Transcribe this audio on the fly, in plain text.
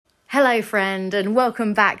Hello, friend, and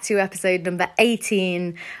welcome back to episode number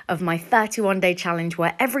 18 of my 31-day challenge,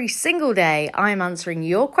 where every single day I am answering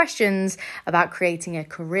your questions about creating a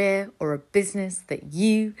career or a business that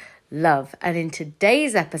you love. And in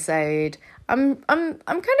today's episode, I'm kind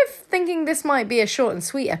of thinking this might be a short and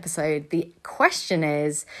sweet episode. The question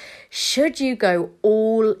is, should you go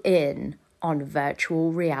all in on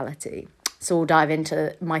virtual reality? So we'll dive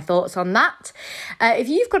into my thoughts on that. If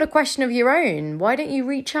you've got a question of your own, why don't you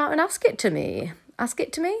reach out and ask it to me? Ask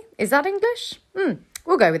it to me? Is that English?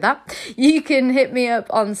 We'll go with that. You can hit me up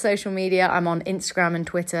on social media. I'm on Instagram and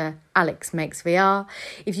Twitter, AlexMakesVR.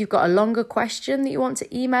 If you've got a longer question that you want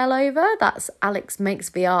to email over, that's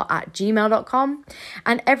alexmakesvr@gmail.com.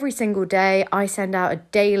 And every single day, I send out a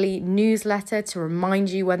daily newsletter to remind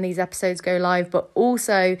you when these episodes go live, but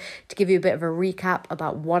also to give you a bit of a recap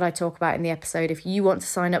about what I talk about in the episode. If you want to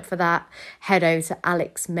sign up for that, head over to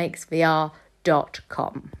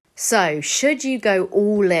alexmakesvr.com. So, should you go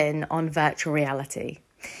all in on virtual reality?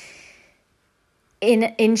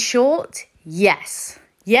 In short, yes.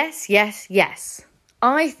 Yes.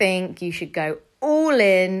 I think you should go all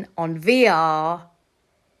in on VR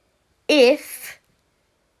if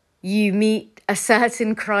you meet a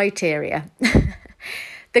certain criteria.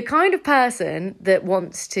 The kind of person that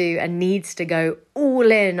wants to and needs to go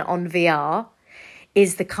all in on VR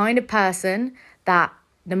is the kind of person that,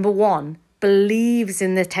 number one, believes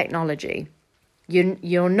in the technology.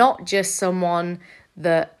 You're not just someone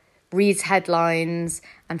that reads headlines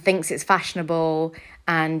and thinks it's fashionable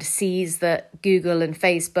and sees that Google and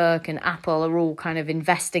Facebook and Apple are all kind of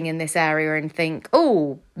investing in this area and think,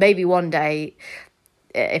 oh, maybe one day,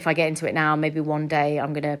 if I get into it now, maybe one day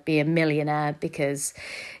I'm going to be a millionaire because,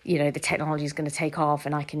 the technology is going to take off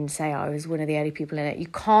and I can say I was one of the early people in it. You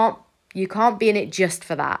can't be in it just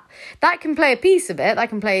for that. That can play a piece of it. That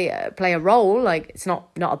can play a role. Like, it's not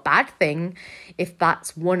a bad thing if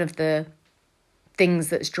that's one of the things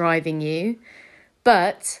that's driving you.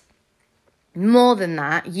 But more than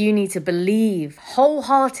that, you need to believe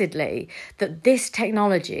wholeheartedly that this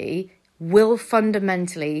technology will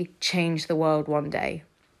fundamentally change the world one day.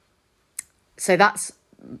 So that's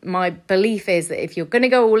my belief, is that if you're going to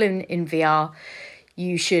go all in VR,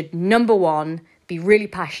 you should, number one, be really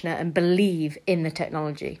passionate and believe in the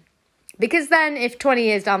technology. Because then if 20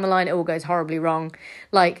 years down the line it all goes horribly wrong,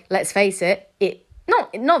 like, let's face it,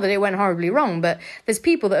 not that it went horribly wrong, but there's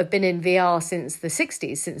people that have been in VR since the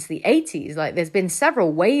 60s, since the 80s. Like, there's been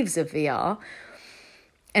several waves of VR,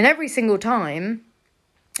 and every single time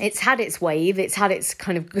it's had its wave, it's had its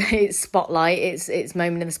kind of its spotlight, its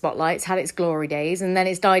moment in the spotlight, it's had its glory days, and then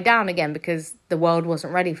it's died down again because the world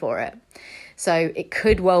wasn't ready for it. So it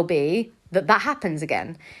could well be that happens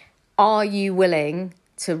again. Are you willing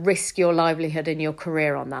to risk your livelihood and your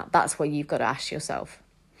career on that? That's what you've got to ask yourself.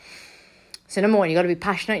 So number one, you've got to be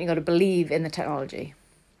passionate, you've got to believe in the technology.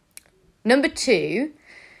 Number two,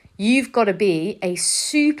 you've got to be a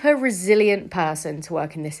super resilient person to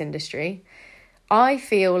work in this industry. I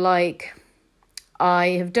feel like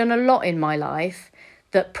I have done a lot in my life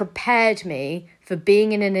that prepared me for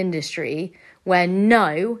being in an industry where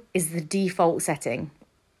no is the default setting.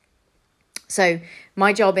 So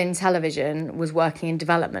my job in television was working in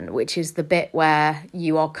development, which is the bit where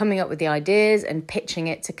you are coming up with the ideas and pitching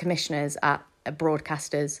it to commissioners at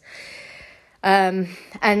broadcasters. And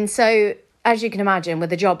so, as you can imagine,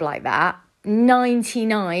 with a job like that,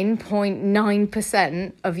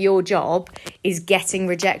 99.9% of your job is getting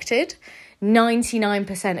rejected.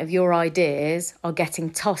 99% of your ideas are getting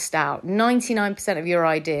tossed out. 99% of your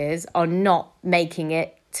ideas are not making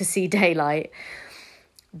it to see daylight.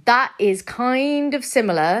 That is kind of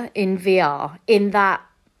similar in VR, in that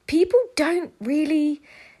people don't really,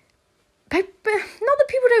 not that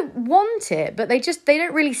people don't want it, but they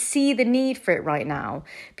don't really see the need for it right now.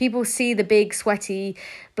 People see the big sweaty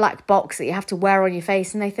black box that you have to wear on your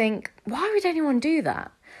face and they think, why would anyone do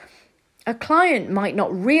that? A client might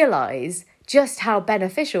not realise just how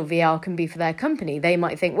beneficial VR can be for their company. They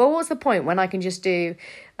might think, well, what's the point when I can just do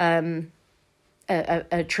a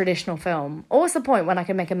traditional film? Or what's the point when I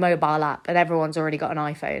can make a mobile app and everyone's already got an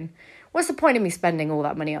iPhone? What's the point of me spending all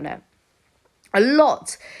that money on it? A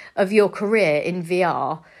lot of your career in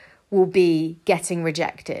VR will be getting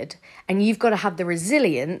rejected, and you've got to have the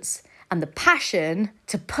resilience and the passion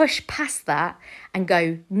to push past that and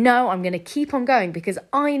go, no, I'm going to keep on going because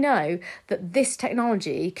I know that this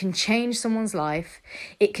technology can change someone's life.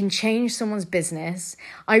 It can change someone's business.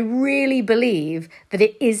 I really believe that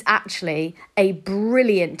it is actually a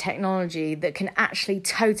brilliant technology that can actually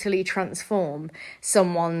totally transform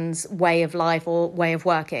someone's way of life or way of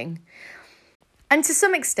working. And to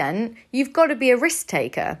some extent, you've got to be a risk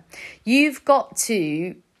taker. You've got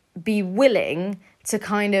to be willing to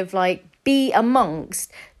kind of like be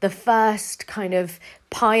amongst the first kind of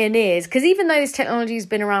pioneers. Because even though this technology has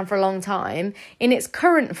been around for a long time, in its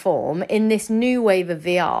current form, in this new wave of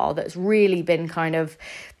VR that's really been kind of,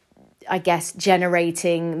 I guess,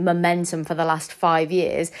 generating momentum for the last 5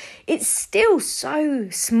 years, it's still so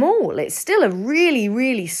small. It's still a really,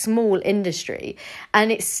 really small industry,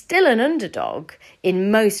 and it's still an underdog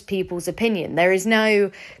in most people's opinion. There is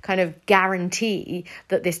no kind of guarantee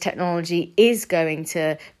that this technology is going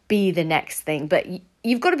to be the next thing, but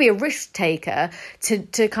you've got to be a risk taker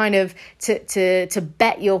to kind of to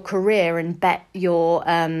bet your career and bet your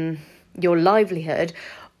livelihood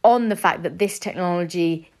on the fact that this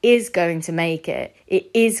technology is going to make it. It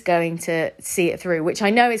is going to see it through, which I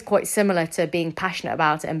know is quite similar to being passionate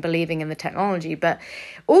about it and believing in the technology. But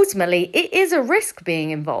ultimately, it is a risk being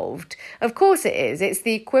involved. Of course it is. It's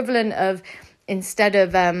the equivalent of, instead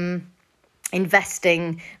of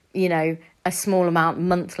investing, a small amount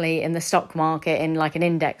monthly in the stock market in like an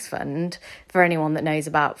index fund, for anyone that knows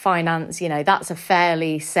about finance, that's a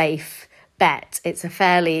fairly safe bet. It's a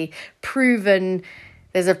fairly proven...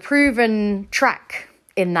 There's a proven track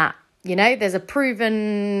in that, there's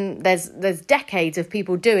decades of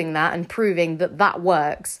people doing that and proving that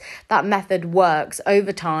works. That method works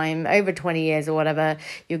over time, over 20 years or whatever.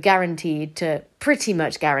 You're pretty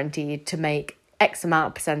much guaranteed to make X amount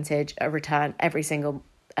of percentage a return every single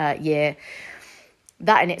year.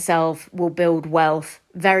 That in itself will build wealth,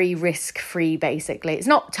 very risk-free, basically. It's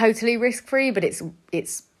not totally risk-free, but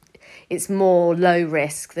it's more low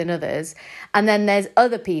risk than others. And then there's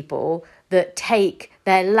other people that take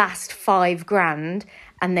their last $5,000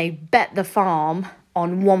 and they bet the farm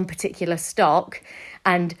on one particular stock.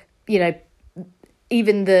 And,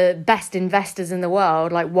 even the best investors in the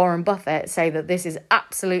world, like Warren Buffett, say that this is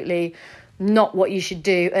absolutely not what you should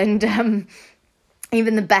do. And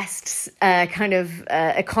even the best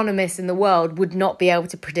economists in the world would not be able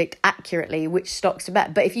to predict accurately which stocks to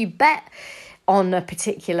bet. But if you bet on a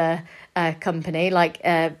particular company,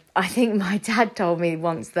 I think my dad told me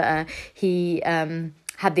once that he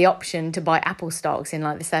had the option to buy Apple stocks in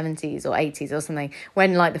like the 70s or 80s or something,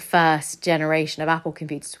 when like the first generation of Apple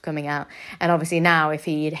computers were coming out. And obviously now, if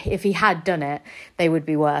he had done it, they would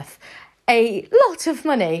be worth a lot of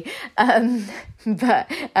money, but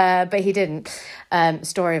he didn't.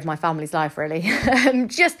 Story of my family's life, really.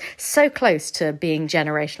 Just so close to being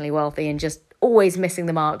generationally wealthy and just always missing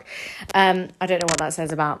the mark. I don't know what that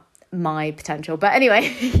says about my potential, but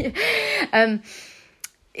anyway,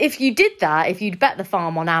 if you did that, if you'd bet the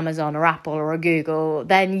farm on Amazon or Apple or a Google,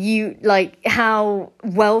 then how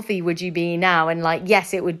wealthy would you be now? And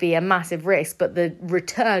yes, it would be a massive risk, but the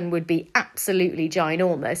return would be absolutely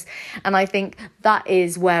ginormous. And I think that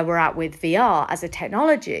is where we're at with VR as a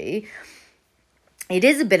technology. It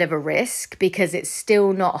is a bit of a risk because it's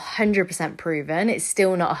still not 100% proven. It's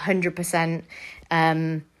still not 100%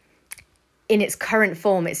 in its current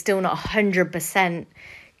form. It's still not 100%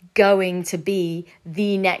 going to be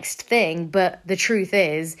the next thing. But the truth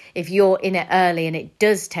is, if you're in it early and it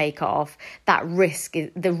does take off, that risk,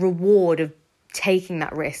 the reward of taking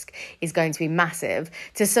that risk is going to be massive.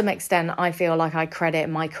 To some extent, I feel like I credit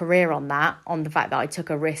my career on the fact that I took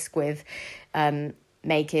a risk with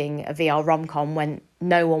making a VR rom-com when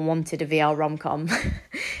no one wanted a VR rom-com.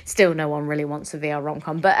 Still no one really wants a VR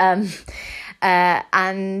rom-com, but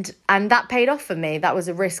and that paid off for me. That was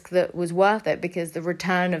a risk that was worth it, because the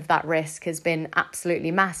return of that risk has been absolutely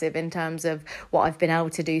massive in terms of what I've been able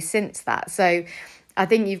to do since that. So I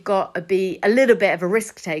think you've got to be a little bit of a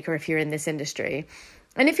risk taker if you're in this industry.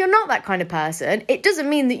 And if you're not that kind of person, it doesn't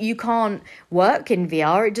mean that you can't work in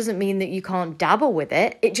VR. It doesn't mean that you can't dabble with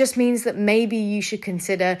it. It just means that maybe you should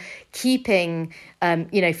consider keeping,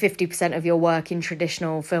 50% of your work in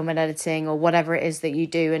traditional film and editing or whatever it is that you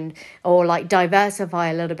do, or diversify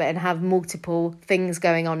a little bit and have multiple things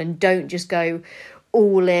going on, and don't just go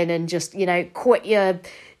all in and just, quit your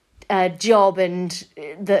job and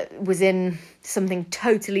that was in something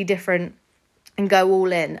totally different and go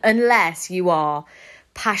all in, unless you are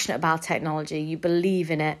passionate about technology, you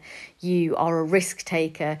believe in it, you are a risk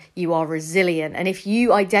taker, you are resilient. And if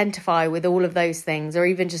you identify with all of those things, or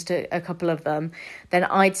even just a couple of them, then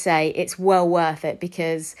I'd say it's well worth it.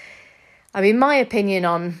 Because, my opinion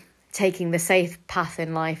on taking the safe path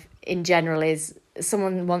in life in general is,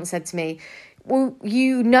 someone once said to me, well,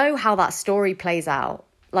 you know how that story plays out.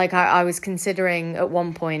 I was considering at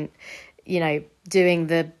one point, doing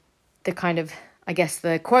the kind of I guess,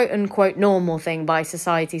 the quote unquote normal thing by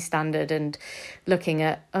society standard, and looking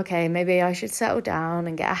at, okay, maybe I should settle down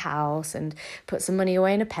and get a house and put some money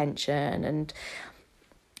away in a pension. And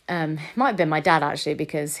it might have been my dad, actually,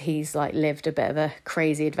 because he's like lived a bit of a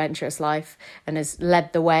crazy adventurous life and has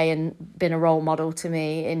led the way and been a role model to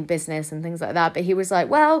me in business and things like that. But he was like,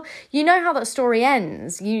 well, you know how that story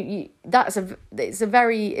ends. It's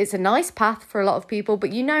a nice path for a lot of people,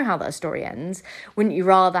 but you know how that story ends. Wouldn't you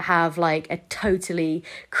rather have like a totally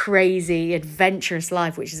crazy adventurous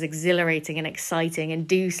life, which is exhilarating and exciting, and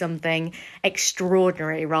do something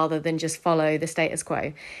extraordinary rather than just follow the status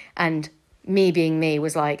quo? And me being me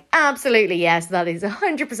was like, absolutely, yes, that is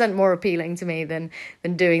 100% more appealing to me than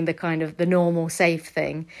doing the kind of the normal safe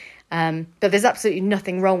thing. But there's absolutely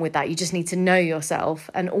nothing wrong with that. You just need to know yourself.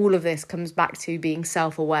 And all of this comes back to being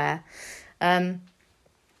self-aware.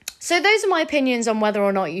 So those are my opinions on whether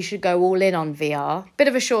or not you should go all in on VR. Bit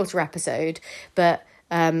of a shorter episode, but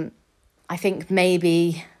I think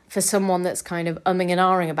maybe for someone that's kind of umming and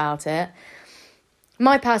ahhing about it,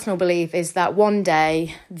 my personal belief is that one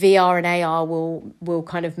day VR and AR will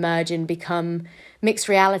kind of merge and become, mixed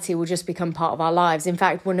reality will just become part of our lives. In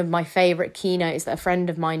fact, one of my favourite keynotes that a friend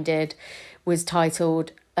of mine did was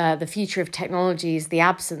titled The Future of Technology is the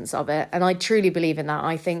Absence of It. And I truly believe in that.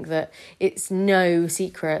 I think that it's no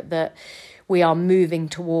secret that we are moving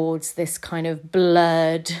towards this kind of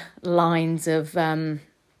blurred lines of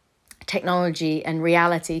technology and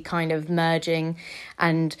reality kind of merging,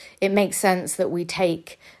 and it makes sense that we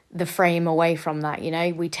take the frame away from that.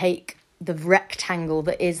 We take the rectangle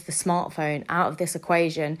that is the smartphone out of this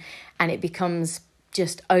equation, and it becomes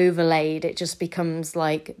just overlaid. It just becomes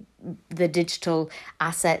like the digital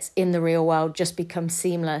assets in the real world just become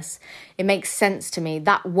seamless. It makes sense to me.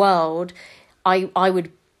 That world, I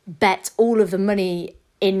would bet all of the money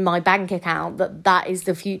in my bank account that is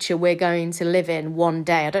the future we're going to live in one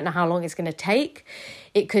day. I don't know how long it's going to take.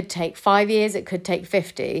 It could take 5 years, it could take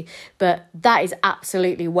 50, but that is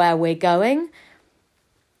absolutely where we're going.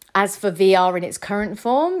 As for VR in its current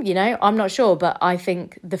form, I'm not sure, but I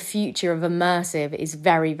think the future of immersive is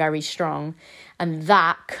very, very strong. And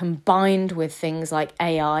that, combined with things like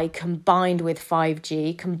AI, combined with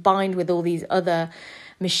 5G, combined with all these other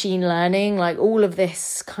machine learning, like all of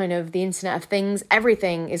this kind of the Internet of Things,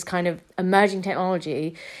 everything is kind of emerging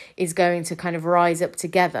technology is going to kind of rise up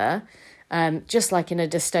together, just like in a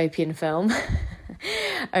dystopian film,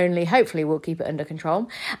 only hopefully we'll keep it under control.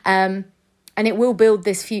 And it will build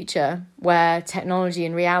this future where technology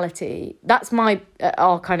and reality, that's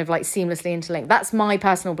are kind of like seamlessly interlinked. That's my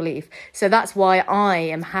personal belief. So that's why I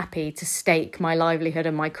am happy to stake my livelihood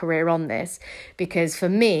and my career on this, because for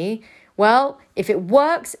me, well, if it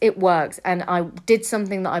works, it works. And I did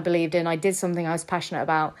something that I believed in. I did something I was passionate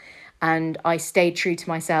about, and I stayed true to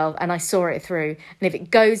myself and I saw it through. And if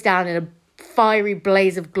it goes down in a fiery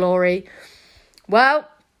blaze of glory, well,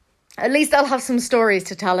 at least I'll have some stories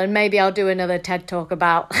to tell, and maybe I'll do another TED Talk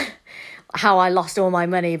about how I lost all my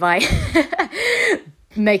money by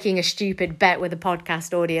making a stupid bet with a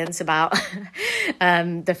podcast audience about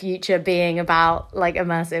the future being about like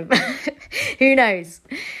immersive. Who knows?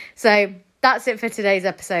 So that's it for today's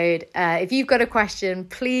episode. If you've got a question,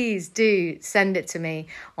 please do send it to me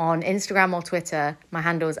on Instagram or Twitter. My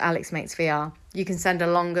handle is AlexMatesVR. You can send a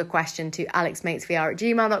longer question to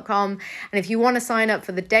alexmatesvr@gmail.com. And if you want to sign up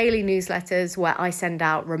for the daily newsletters where I send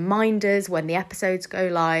out reminders when the episodes go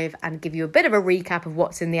live and give you a bit of a recap of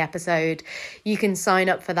what's in the episode, you can sign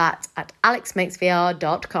up for that at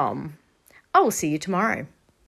alexmatesvr.com. I will see you tomorrow.